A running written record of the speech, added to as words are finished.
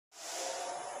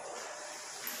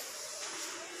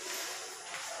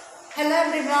Hello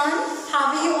everyone, how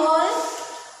are you all?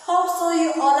 Hope so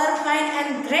you all are fine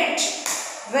and great.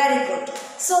 Very good.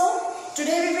 So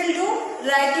today we will do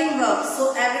writing work. So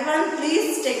everyone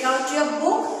please take out your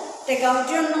book, take out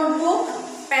your notebook,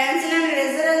 pencil and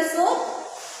eraser also.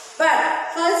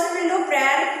 But first we will do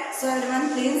prayer. So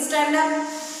everyone please stand up,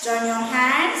 join your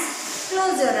hands,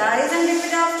 close your eyes and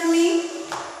repeat after me.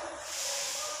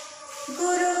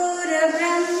 Guru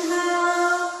Brahma,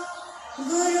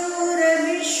 Guru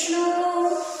Vishnu,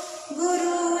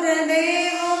 Guru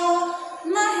Devo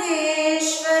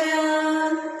Maheshwara,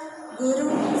 Guru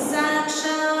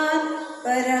Sakshat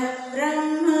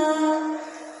Parabrahma,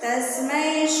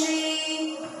 Tasmai Shri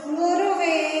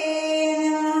Guruve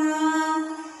Namaha,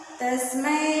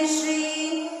 Tasmai Shri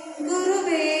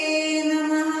Guruve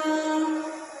Namaha,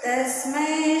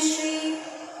 Tasmai Shri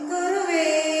Guruve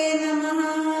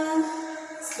Namaha.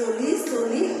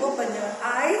 Slowly open your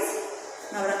eyes.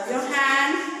 Now rub your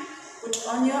hand, put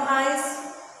on your eyes.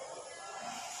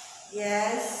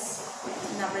 Yes.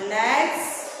 Now relax.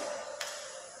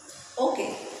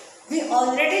 Okay. We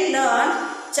already learned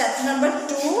chapter number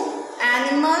 2,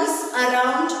 animals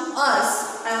around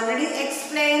us. I already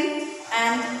explained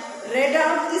and read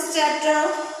out this chapter.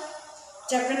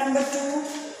 Chapter number 2.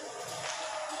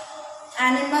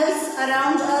 Animals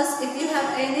around us. If you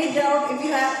have any doubt, if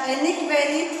you have any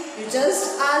query, you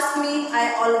just ask me.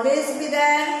 I always be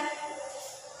there.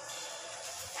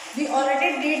 We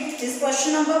already did this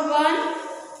question number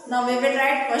 1. Now we will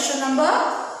write question number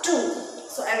 2.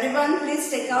 So everyone please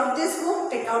take out this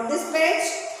book, take out this page.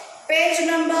 Page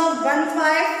number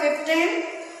 1515.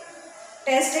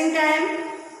 Testing time.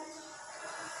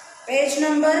 Page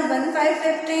number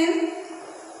 1515.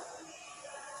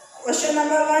 Question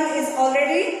number 1 is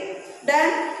already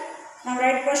done. Now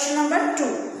write question number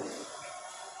 2.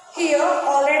 Here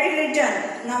already written.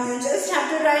 Now you just have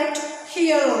to write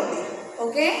here only.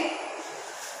 Okay?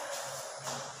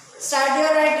 Start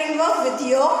your writing work with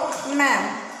your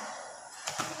ma'am.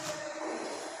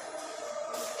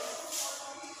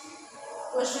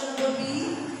 Question number B.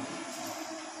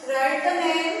 Write the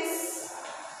names.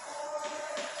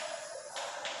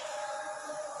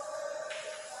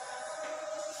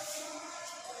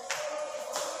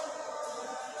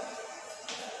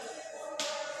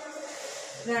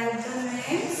 Write the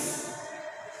names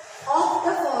of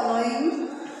the following.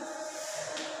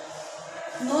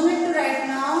 No need to write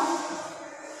now.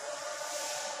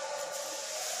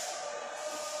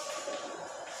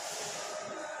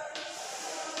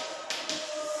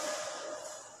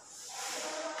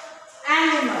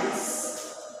 Animals.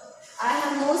 I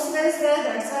have no space there,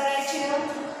 that's why I write here.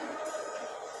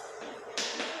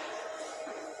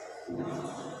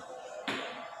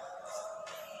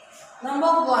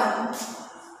 Number 1.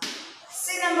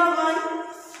 See number 1.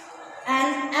 An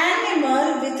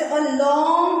animal with a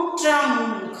long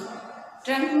trunk.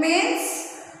 Trunk means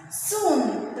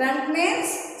soon. Trunk means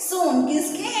soon.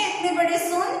 किसकी है इतनी बड़ी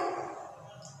soon?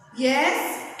 Yes,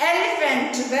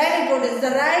 elephant. Very good. Is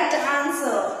the right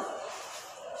answer.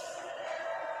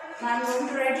 Now I am going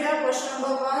to write here question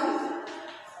number 1.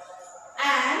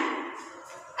 An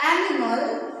animal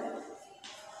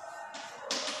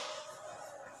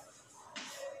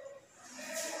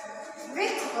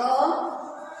with a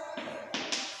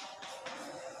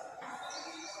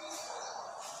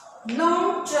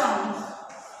long trunk.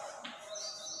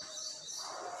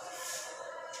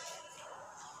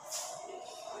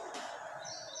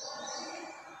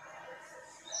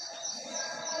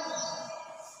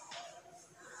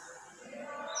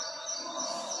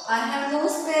 I have no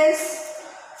space,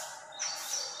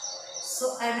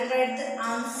 so I will write the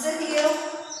answer here.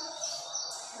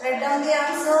 Write down the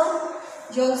answer.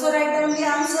 You also write down the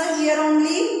answer here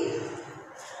only,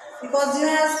 because you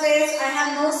have space. I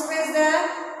have no space there.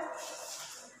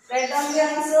 Write down the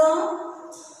answer.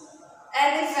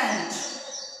 Elephant.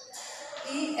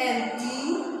 E-L-E.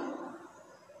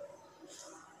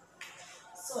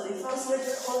 Sorry, first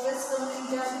letter always comes in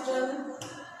capital.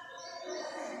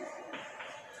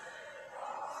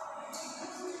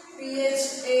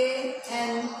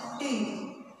 P-H-A-N-T.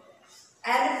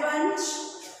 Elephant.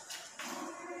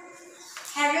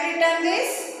 Have you written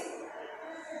this?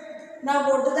 Now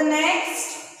go to the next.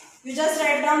 You just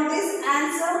write down this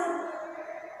answer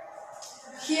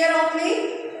here only.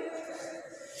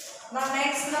 Now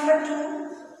next number 2.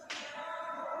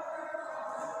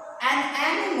 An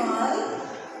animal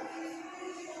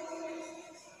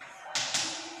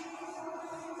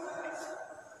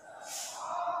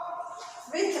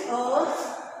with a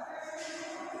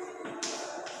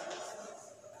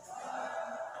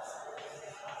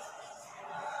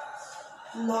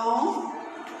long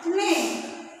name.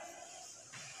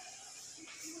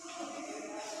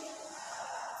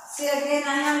 See again,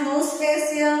 I have no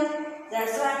space here.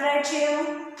 That's why I write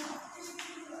here.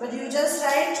 But you just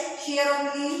write here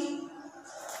only.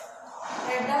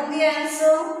 Write down the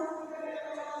answer.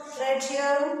 Write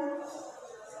here.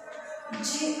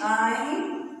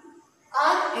 Giraffe.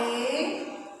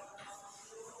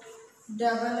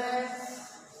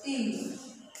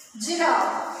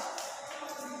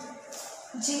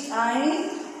 Giraffe.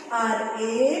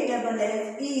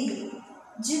 Giraffe.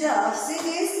 Giraffe. See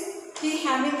this? He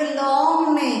having a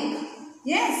long neck.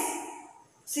 Yes.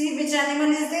 See which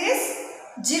animal is this?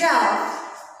 Giraffe.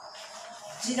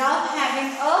 Giraffe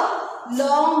having a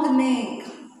long neck.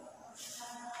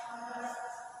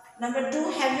 Number 2,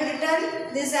 have you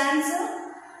written this answer?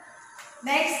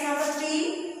 Next, number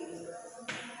 3.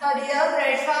 Hurry up,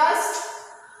 write fast.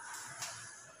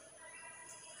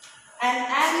 An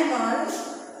animal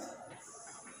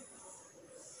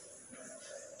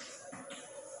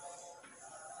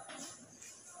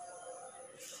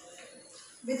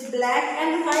with black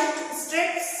and white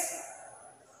strips.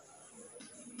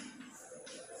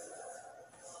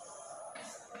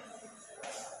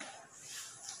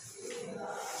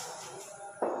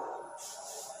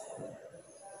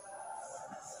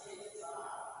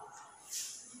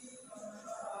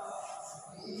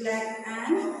 Black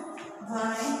and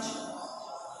white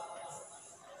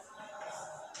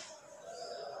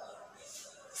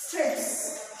strips.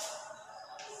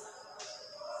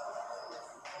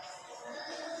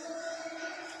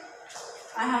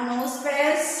 I have no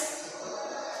space.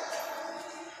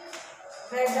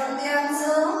 Write down the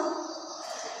answer.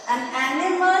 An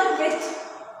animal with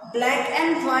black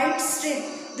and white strip.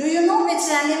 Do you know which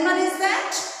animal is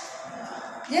that?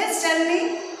 Yes, tell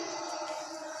me.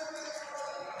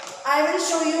 I will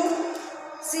show you.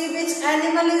 See which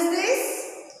animal is this?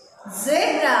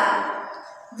 Zebra.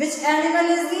 Which animal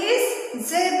is this?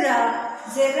 Zebra.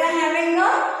 Zebra having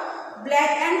a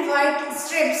black and white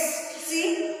strips. See,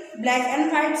 black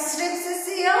and white strips is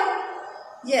here.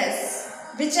 Yes.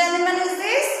 Which animal is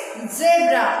this?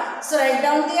 Zebra. So write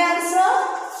down the answer.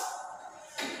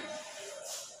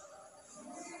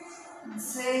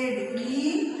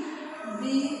 Z-E-B-R-A.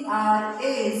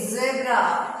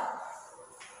 Zebra.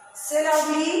 Say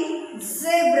loudly,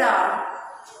 zebra.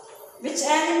 Which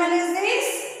animal is this?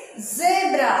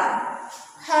 Zebra.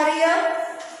 Hurry up.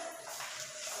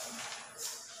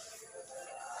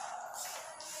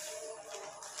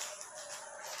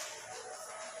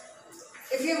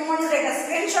 If you want to take a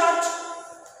screenshot,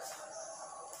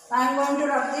 I am going to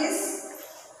rub this.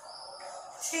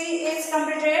 3 is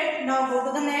completed. Now go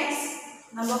to the next.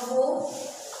 Number 4.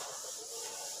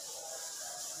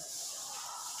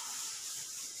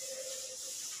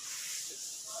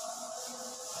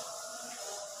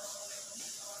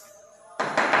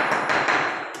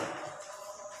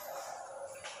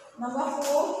 Number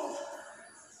 4,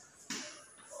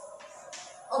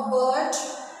 a bird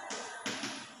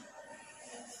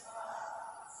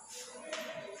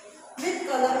with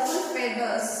colorful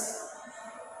feathers.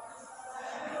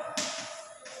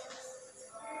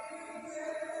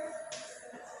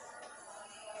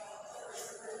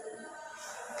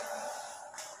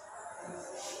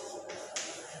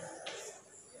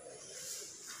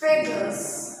 Feathers.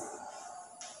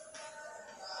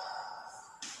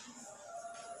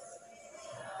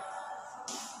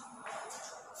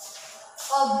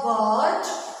 A bird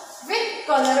with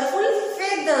colorful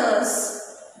feathers.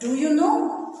 Do you know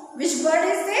which bird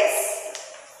is this?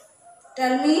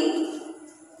 Tell me.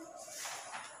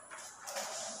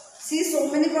 See, so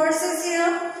many birds is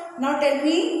here. Now tell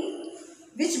me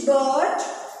which bird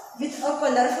with a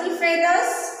colorful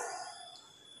feathers.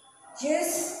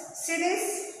 Yes, see this?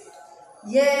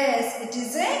 Yes, it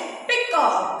is a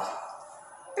peacock.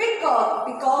 Peacock.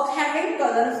 Peacock having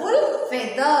colorful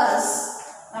feathers.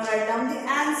 Now write down the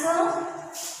answer.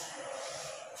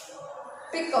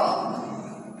 Peacock.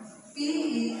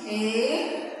 P-E-A.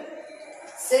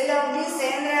 Say loudly,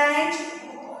 say and write.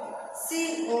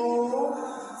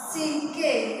 C-O-C-K.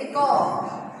 Peacock.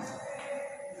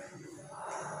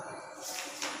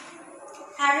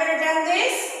 Have you written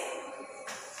this?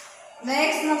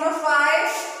 Next, number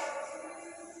 5.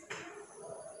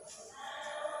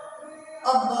 A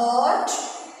bird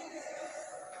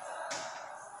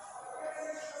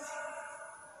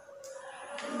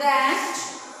that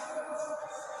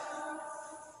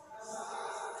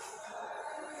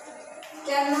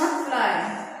cannot fly.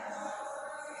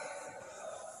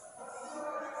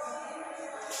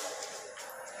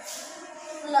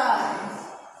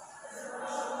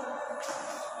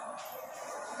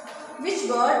 Which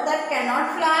bird that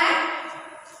cannot fly?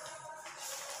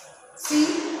 See,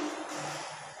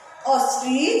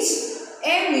 ostrich,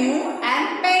 emu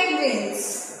and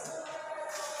penguins.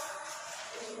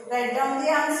 Write down the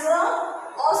answer.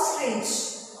 Ostrich.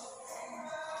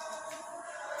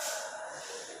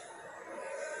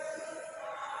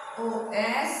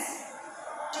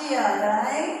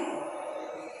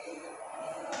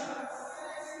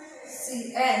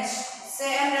 O-S-T-R-I-C-H.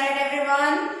 Say and write,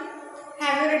 everyone.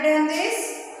 Have you written this?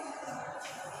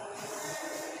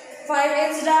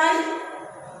 5 is done.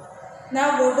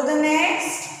 Now go to the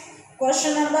next.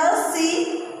 Question number C.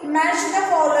 Match the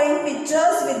following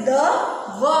pictures with the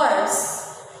words.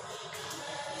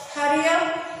 Hurry up.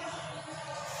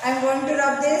 I am going to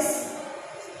rub this.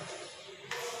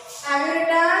 Have you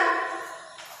written?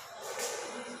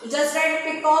 Just write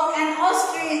peacock and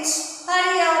ostrich.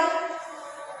 Hurry up.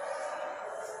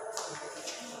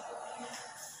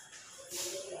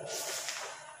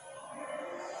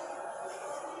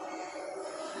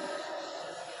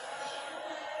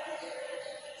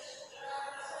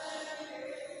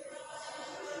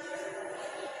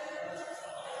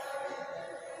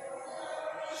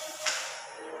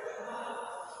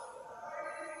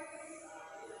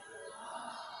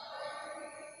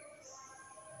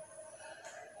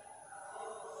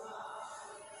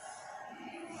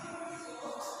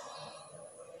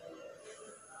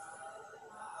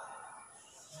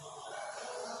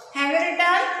 Have you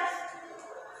written?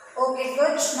 Okay,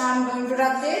 good. Now I am going to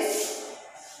rub this.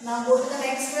 Now go to the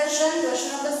next question.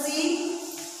 Question number C.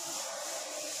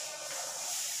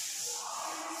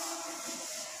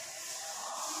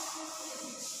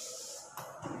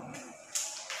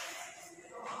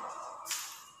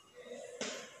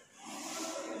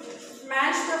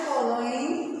 Match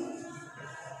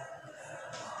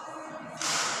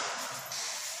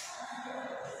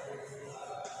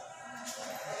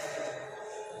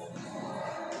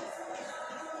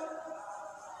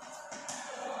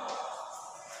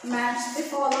the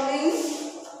following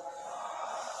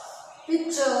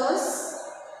pictures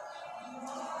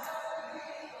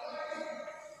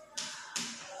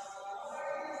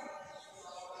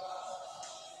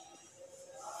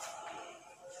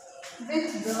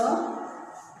with the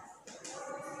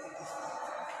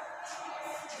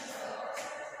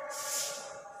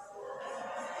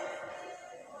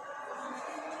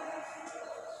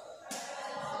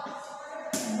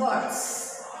words.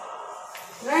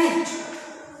 Right.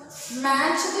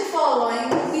 Match the following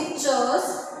pictures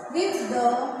with the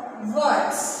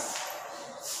words.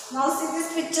 Now see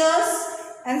these pictures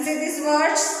and see these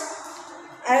words.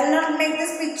 I will not make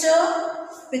this picture.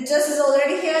 Pictures is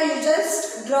already here. You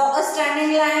just draw a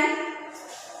standing line.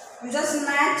 You just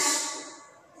match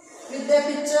with the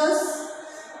pictures.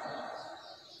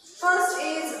 First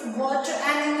is water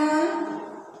animal.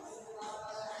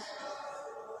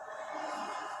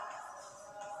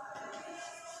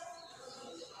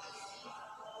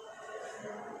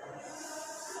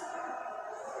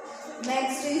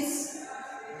 Next is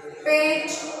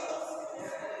pet.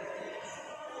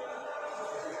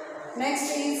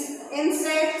 Next is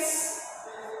insects.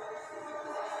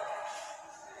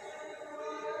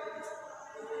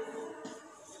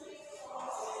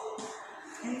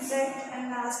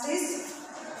 And last is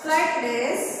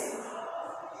flightless.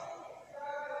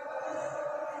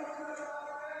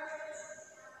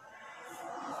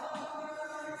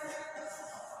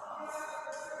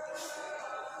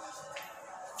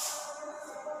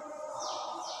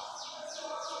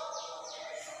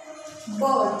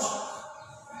 Bird.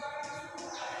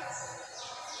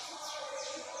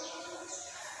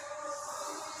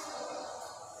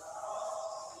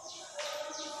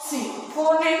 See,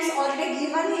 4 names already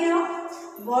given here.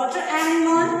 Water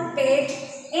animal, pet,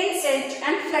 insect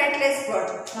and flightless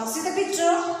bird. Now see the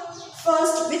picture.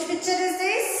 First, which picture is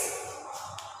this?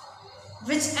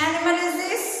 Which animal is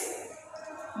this?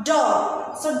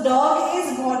 Dog. So dog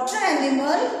is water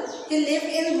animal. He live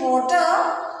in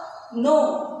water.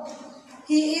 No.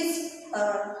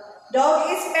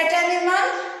 Dog is pet animal?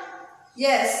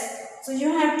 Yes. So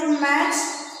you have to match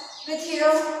with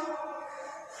here.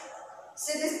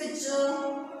 See this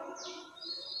picture.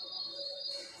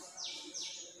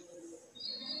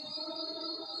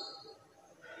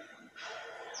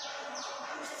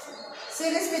 See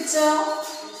this picture.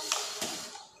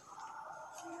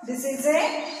 This is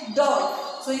a dog.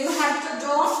 So you have to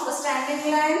draw the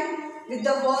standing line with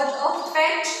the word of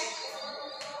pet.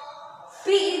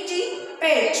 P-E-T,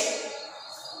 pet.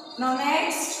 Now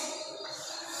next.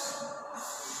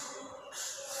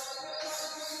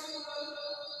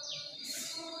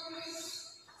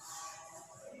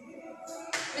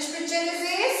 Which picture is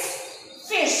this?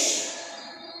 Fish.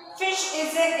 Fish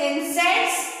is an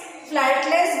insect,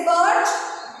 flightless bird,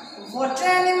 water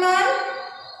animal,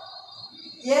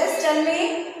 Yes, tell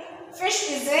me.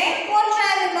 Fish is a water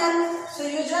animal. So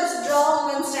you just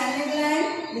draw one standing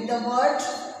line with the word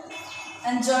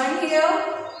and join here.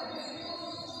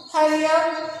 Hurry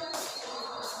up.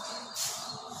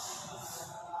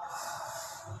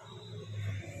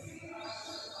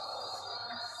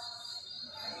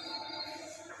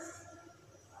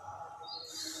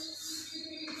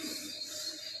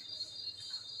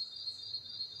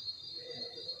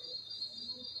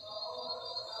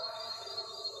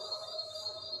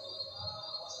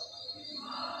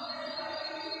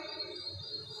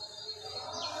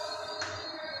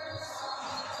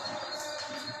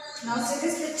 Now see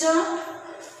this picture.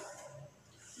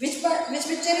 Which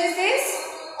picture is this?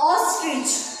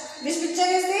 Ostrich. Which picture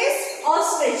is this?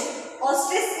 Ostrich.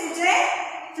 Ostrich is a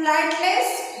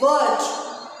flightless bird.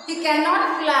 He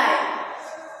cannot fly.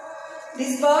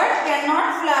 This bird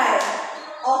cannot fly.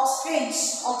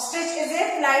 Ostrich. Ostrich is a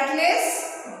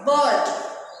flightless bird.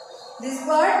 This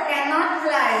bird cannot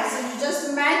fly. So you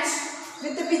just match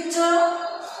with the picture.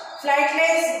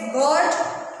 Flightless bird.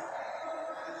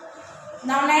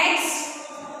 Now next,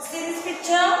 see this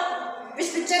picture.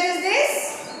 Which picture is this?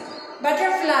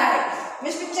 Butterfly.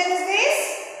 Which picture is this?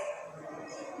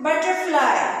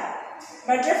 Butterfly.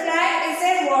 Butterfly is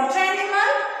a water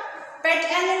animal, pet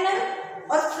animal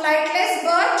or flightless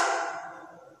bird.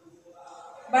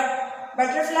 But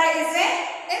butterfly is a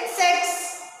insect.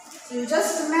 So you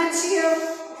just match here.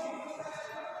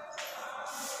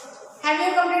 Have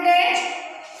you completed?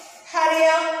 Hurry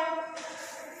up.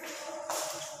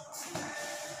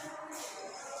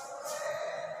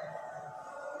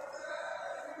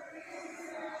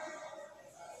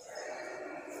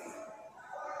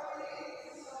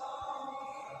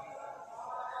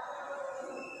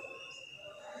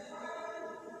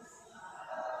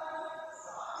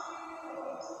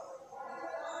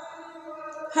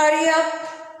 Hurry up.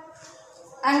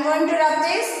 I am going to rub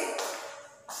this.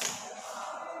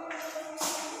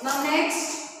 Now next.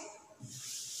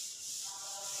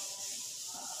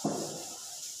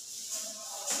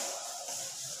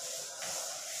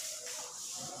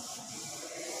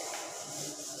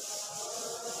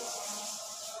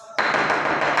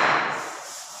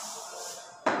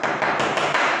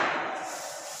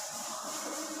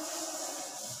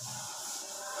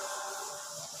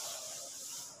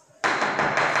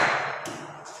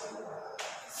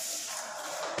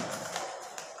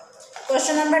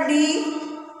 Question number D.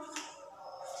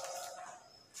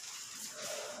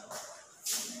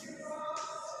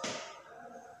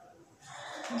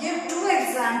 Give two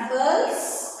examples.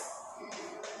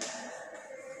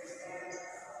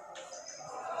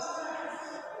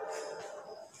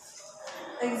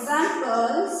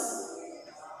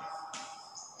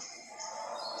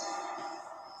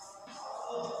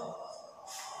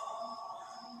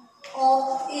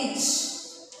 Of each.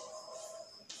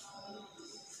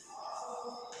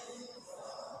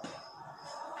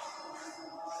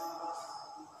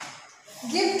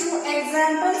 Give two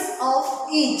examples of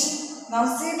each. Now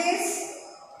see this.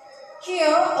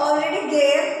 Here already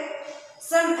gave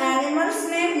some animals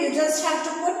name. You just have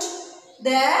to put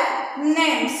their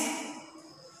names.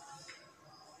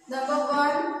 Number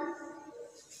 1.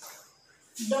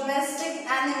 Domestic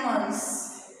animals.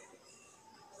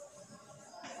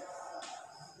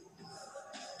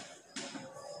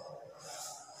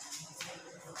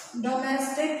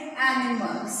 Domestic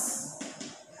animals.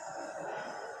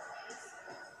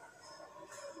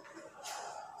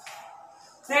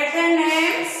 Write their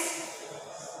names.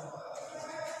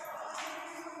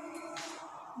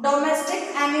 Domestic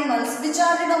animals. Which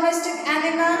are the domestic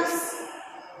animals?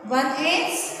 One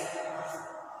is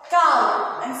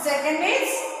cow and second is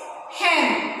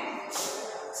hen.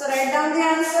 So write down the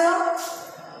answer.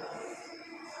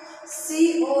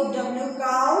 C-O-W,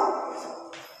 cow.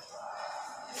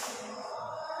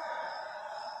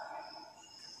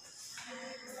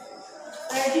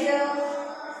 Right here.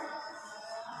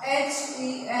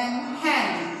 H-E-N,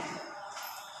 hen.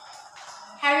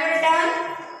 Have you written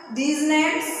these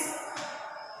names?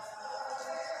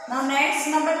 Now next,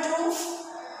 number 2.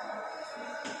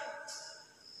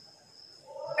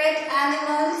 Pet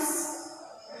animals.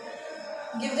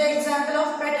 Give the example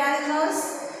of pet animals.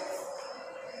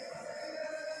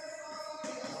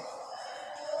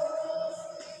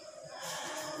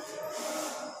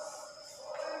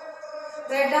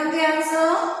 Write down the answer.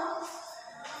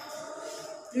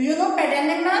 Do you know pet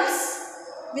animals?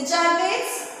 Which are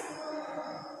these?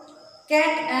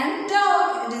 Cat and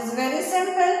dog. It is very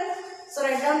simple. So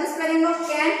write down the spelling of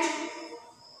cat.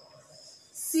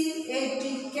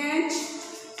 C-A-T, cat,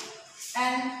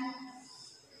 and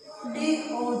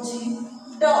D-O-G,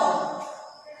 dog.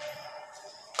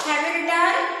 Have you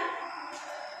written?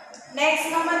 Next,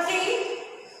 number 3.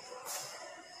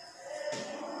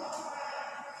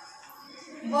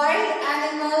 Wild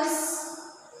animals.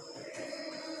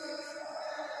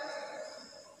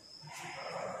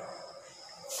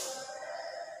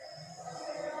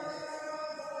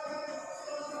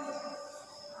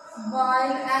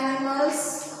 Wild animals.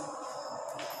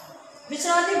 Which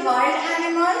are the wild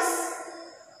animals?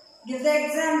 Give the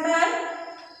example.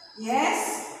 Yes,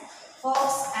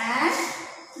 fox and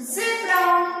zebra.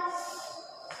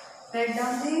 Write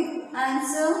down the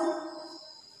answer.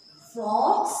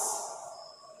 Fox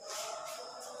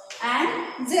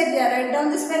and zebra. Write down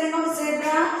the spelling of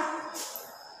zebra.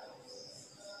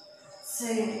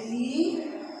 Z-E-B-R-A.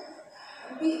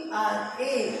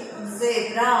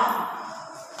 Zebra.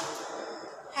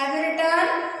 Have you written?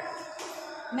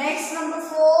 Next, number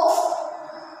 4.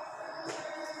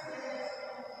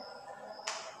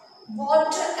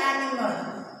 Water animal.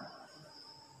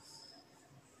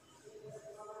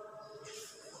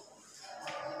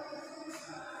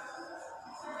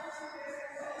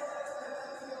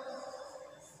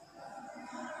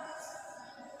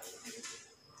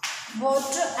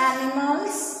 Water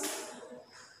animals.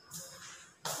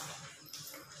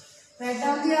 Write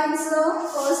down the answer.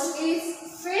 First is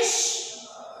fish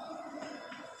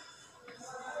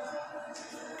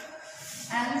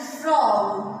and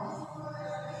frog.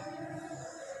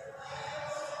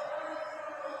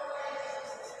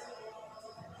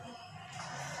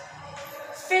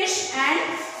 Fish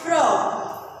and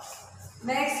frog.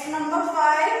 Next, number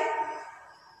 5.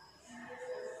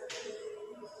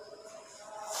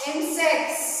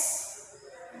 Insects.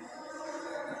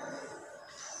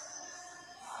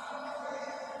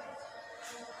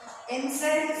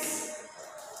 Insects.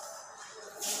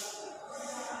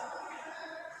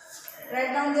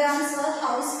 Write down the answer.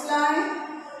 Housefly.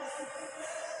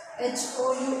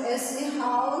 H-O-U-S-E.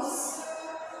 House.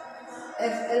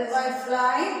 F-L-Y.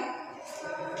 Fly.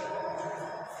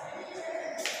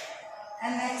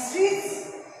 And next is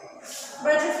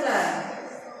butterfly.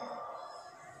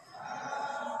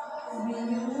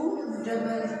 B-U-T-T-E-R.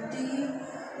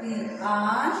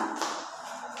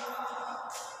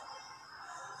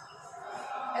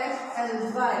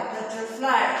 F-L-Y.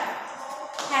 Butterfly.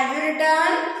 Have you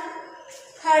written?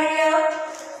 Hurry up.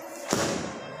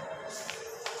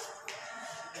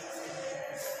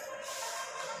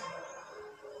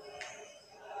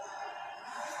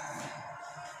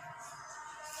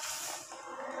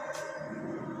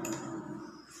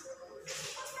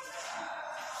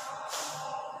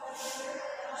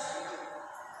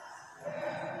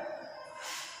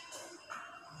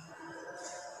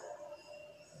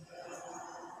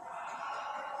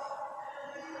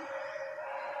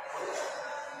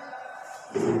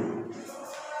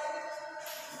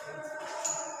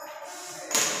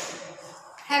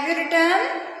 Have you written?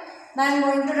 Now I am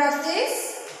going to write this.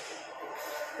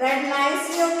 Write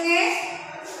nicely, okay?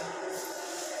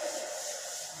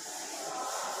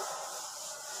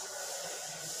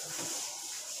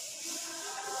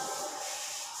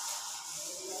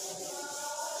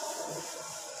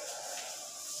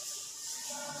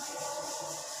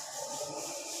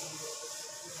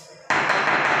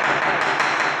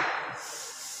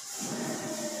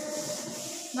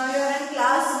 Now you are in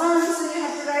class 1, so you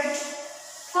have to write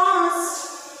fast.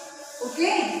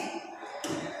 Okay?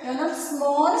 You are not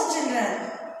small children.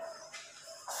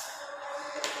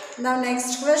 Now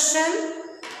next question.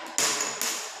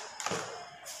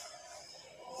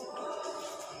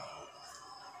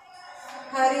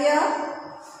 Hurry up.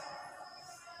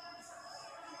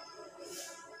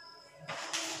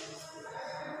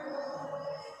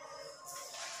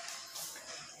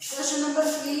 Question number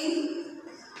 3.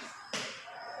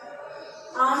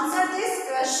 Answer these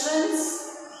questions.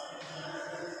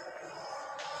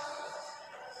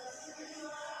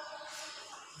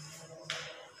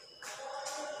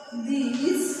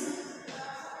 These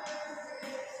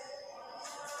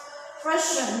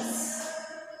questions.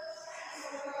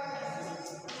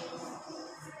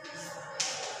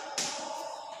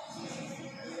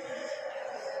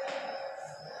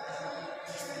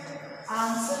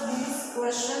 Answer these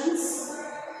questions.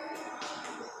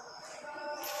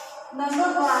 Number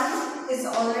 1 is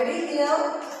already here.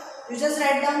 You just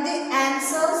write down the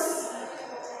answers.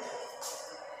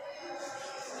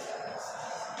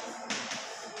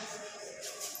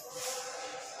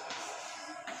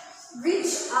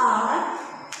 Which are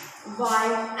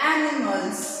wild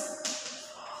animals?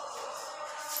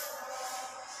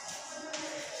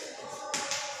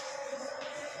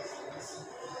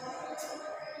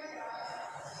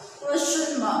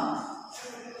 Question mark.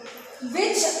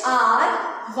 Which are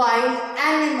wild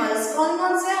animals? कौन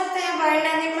कौन से होते हैं wild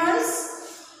animals?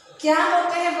 क्या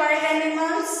होते हैं wild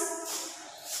animals?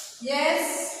 Yes,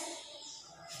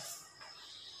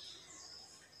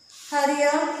 hurry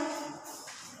up.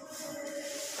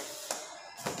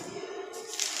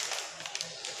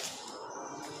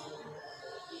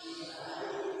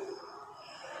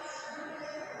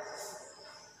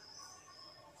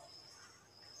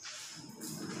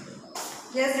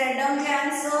 Just write down the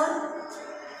answer.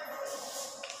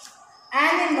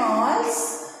 Animals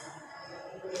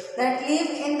that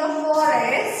live in the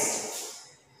forest.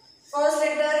 First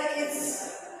letter is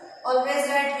always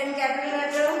write in capital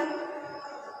letter.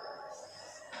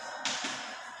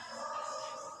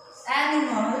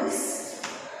 Animals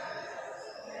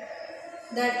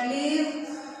that live,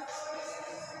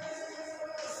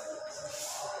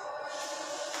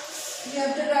 you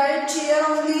have to write here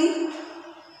only.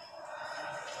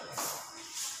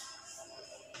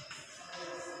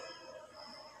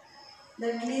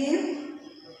 That live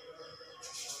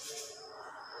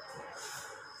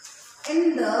in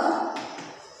the,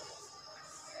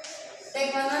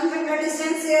 take 1 finger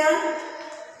distance here,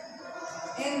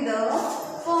 in the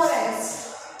forest.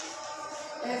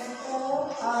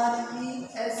 F-O-R-E-S-T,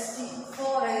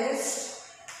 forest.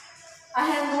 I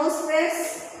have no space,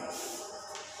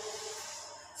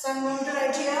 so I am going to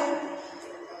write here.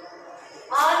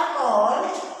 Are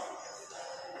called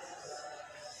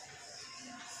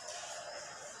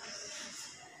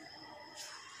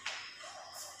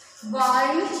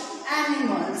wild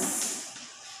animals.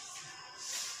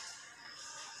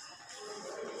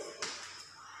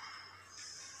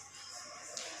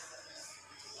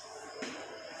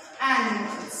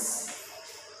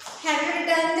 Have you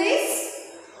written this?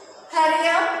 Hurry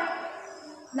up.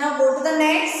 Now go to the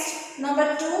next.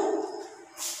 Number 2.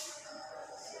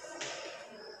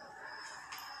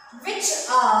 Which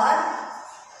are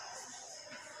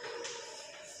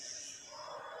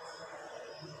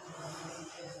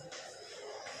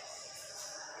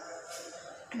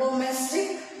domestic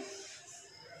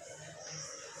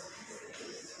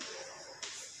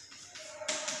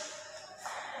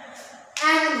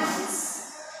animals?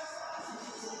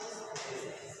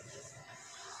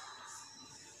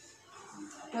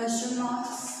 Question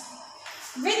marks.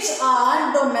 Which are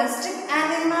domestic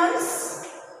animals?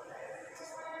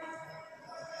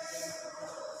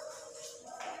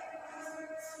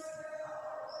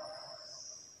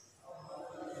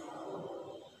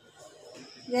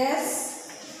 Yes.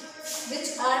 Which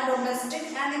are domestic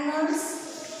animals?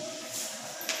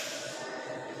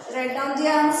 Write down the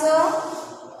answer.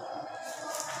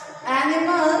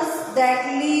 Animals that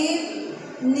live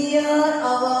near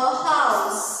our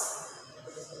house.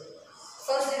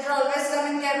 First letter always come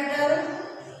in capital.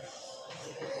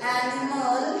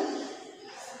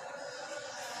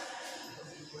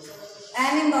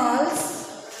 Animals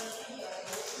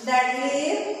that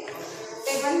live,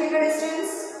 take 1 finger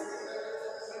distance,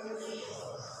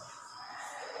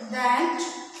 that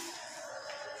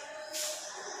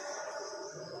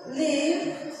live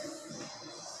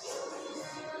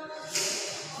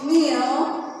near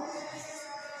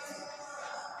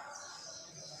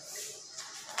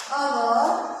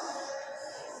our,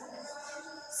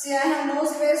 see I have no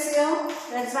space here,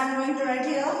 that's why I am going to write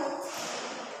here,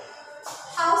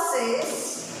 houses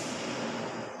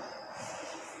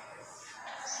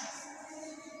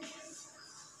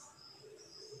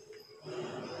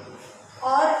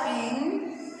or in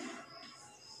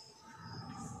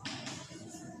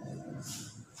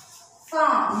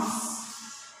farms.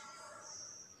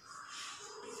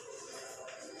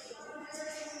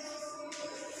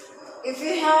 If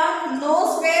you have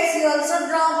no space, you also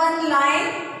draw one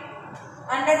line.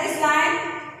 Under this line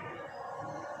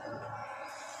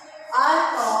are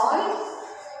called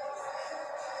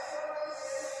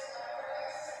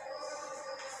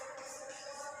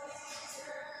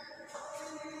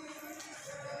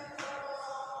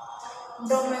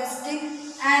domestic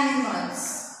animals.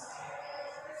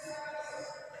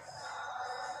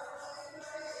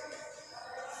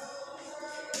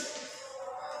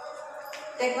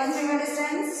 Take 1 finger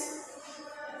distance.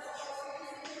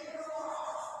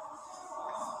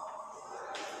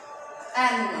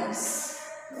 Animals.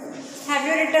 Have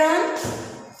you written?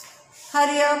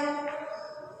 Hurry up.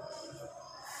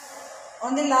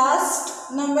 On the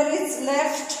last number is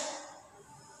left.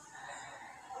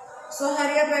 So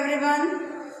hurry up everyone.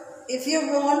 If you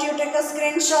want, you take a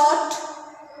screenshot.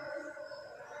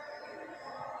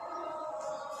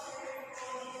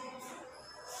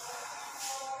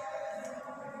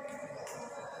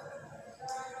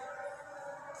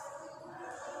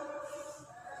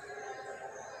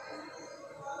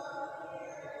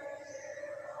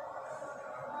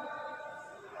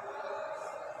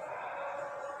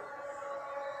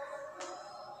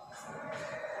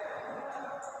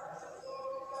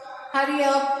 Hurry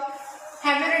up.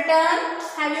 Have you written?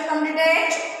 Have you completed?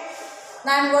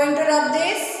 Now I am going to rub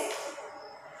this.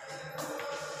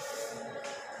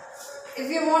 If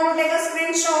you want to take a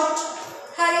screenshot,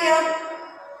 hurry up.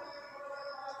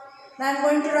 Now I am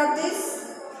going to rub this.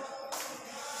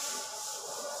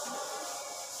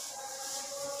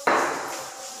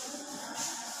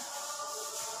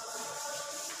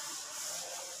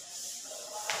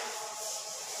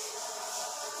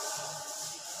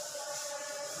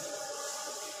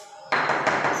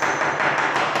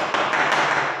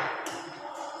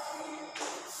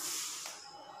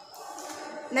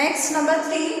 Next, number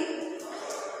 3.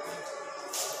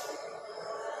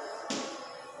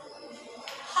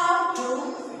 How to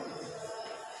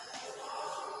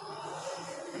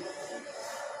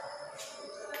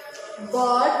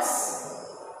birds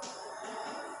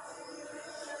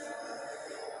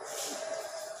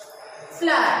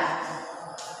fly.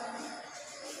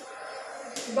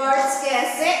 Birds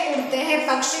कैसे उड़ते हैं,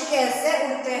 पक्षी कैसे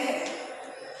उड़ते हैं.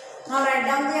 Now write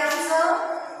down the answer.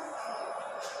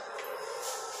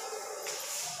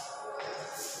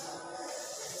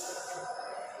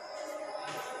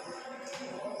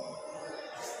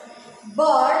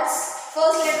 Birds,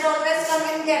 first letter always come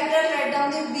in capital. Write down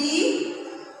the B,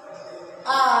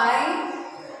 I,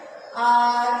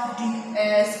 R, D,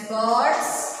 S.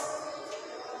 Birds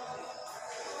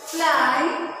fly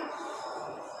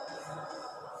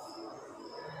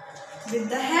with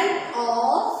the help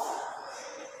of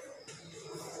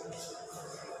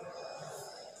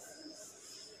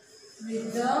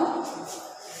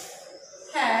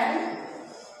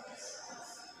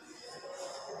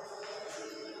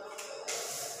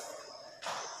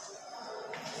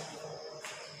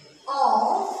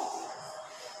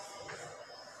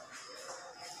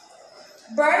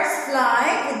birds fly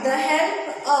with the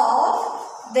help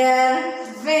of their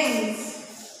wings.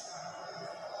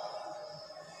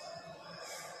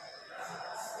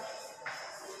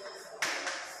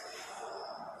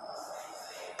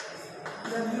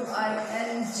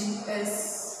 W-I-N-G-S.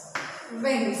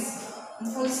 Wings.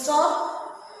 Full stop.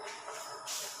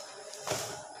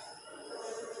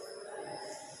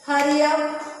 Hurry up.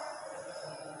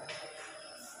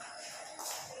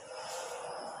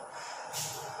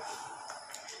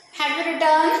 Have you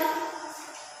written?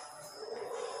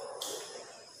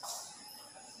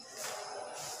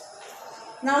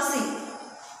 Now see,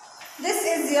 this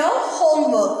is your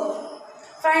homework.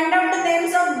 Find out the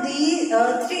names of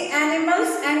the 3 animals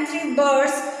and 3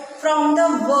 birds from the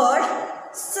word.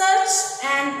 Search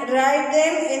and write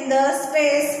them in the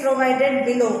space provided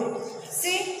below.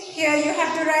 See, here you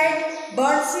have to write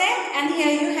bird's name and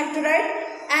here you have to write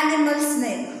animal's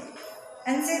name.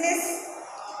 And see this?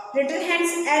 Little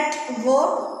hands at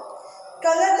work.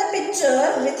 Color the picture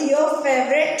with your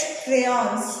favorite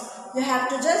crayons. You have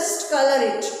to just color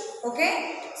it.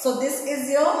 Okay? So this is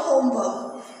your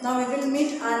homework. Now we will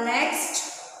meet our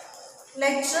next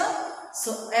lecture.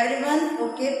 So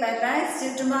everyone, okay, bye bye.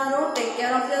 See you tomorrow. Take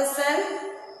care of yourself.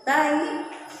 Bye.